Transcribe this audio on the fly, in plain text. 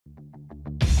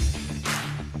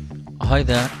Hi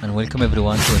there and welcome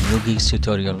everyone to a new Geeks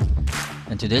tutorial.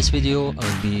 In today's video I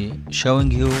will be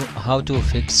showing you how to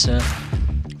fix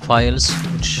files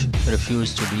which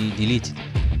refuse to be deleted.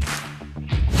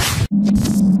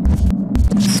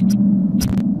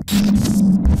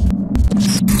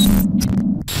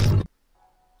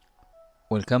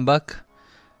 Welcome back.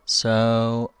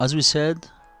 So as we said,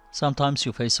 sometimes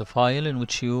you face a file in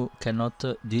which you cannot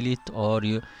delete, or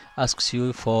you asks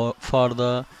you for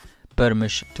further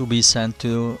permission to be sent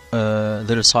to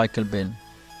the recycle bin.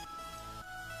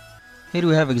 Here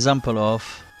we have example of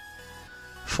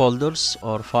folders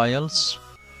or files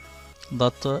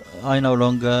that I no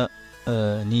longer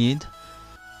need,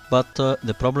 but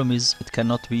the problem is it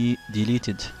cannot be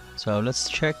deleted. So let's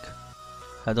check.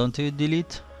 Head on to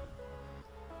delete.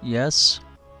 Yes,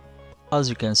 as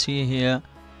you can see here,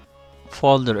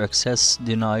 folder access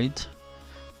denied,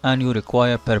 and you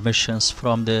require permissions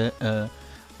from the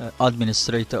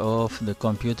administrator of the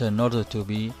computer in order to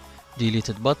be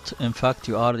deleted, but in fact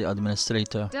you are the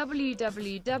administrator.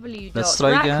 Let's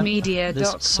try again.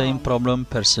 This same problem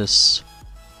persists.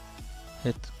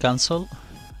 Hit cancel.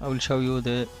 I will show you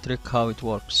the trick how it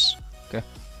works. Okay,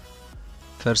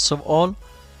 first of all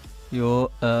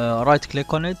you right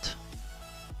click on it,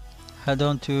 head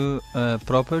on to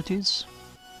properties,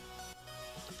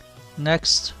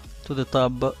 next to the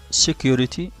tab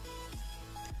security.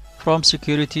 From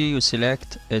security you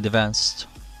select advanced.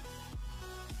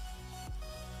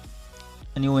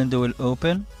 A new window will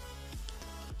open.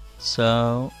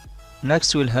 So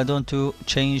next we'll head on to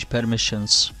change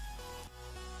permissions.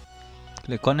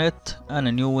 Click on it and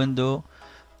a new window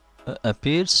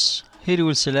appears. Here you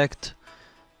will select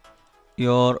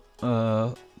your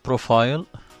profile,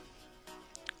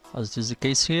 as it is the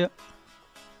case here.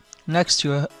 Next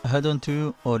you head on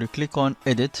to, or you click on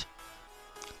edit.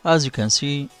 As you can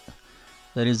see,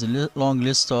 there is a long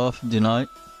list of deny.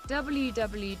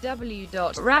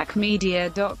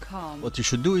 www.rackmedia.com. What you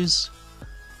should do is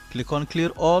click on clear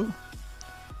all.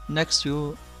 Next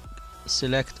you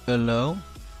select allow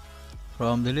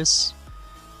from the list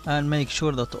and make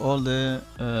sure that all the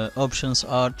options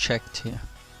are checked here.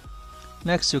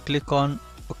 Next you click on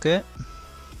OK,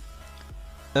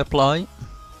 apply,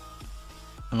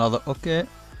 another OK,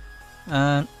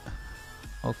 and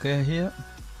OK here,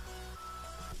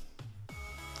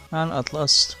 and at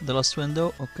last the last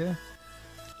window. Okay,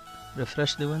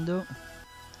 refresh the window.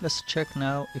 Let's check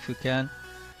now if you can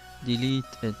delete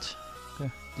it. Okay,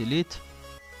 delete.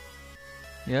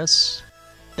 Yes,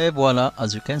 and voila,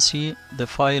 as you can see, the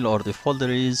file or the folder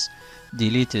is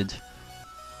deleted.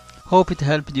 Hope it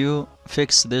helped you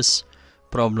fix this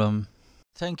problem.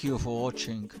 Thank you for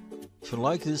watching. If you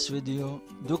like this video,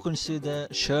 do consider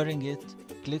sharing it.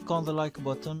 Click on the like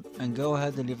button and go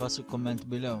ahead and leave us a comment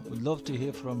below. We'd love to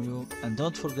hear from you, and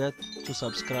don't forget to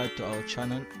subscribe to our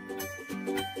channel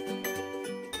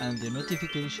and the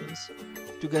notifications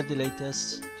to get the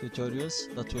latest tutorials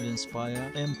that will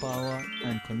inspire, empower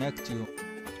and connect you.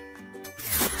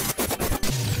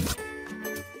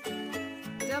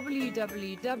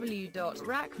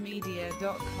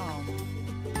 www.rackmedia.com.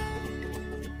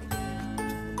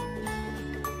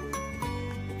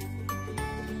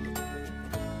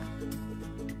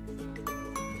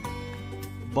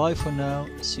 Bye for now,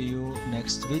 see you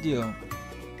next video.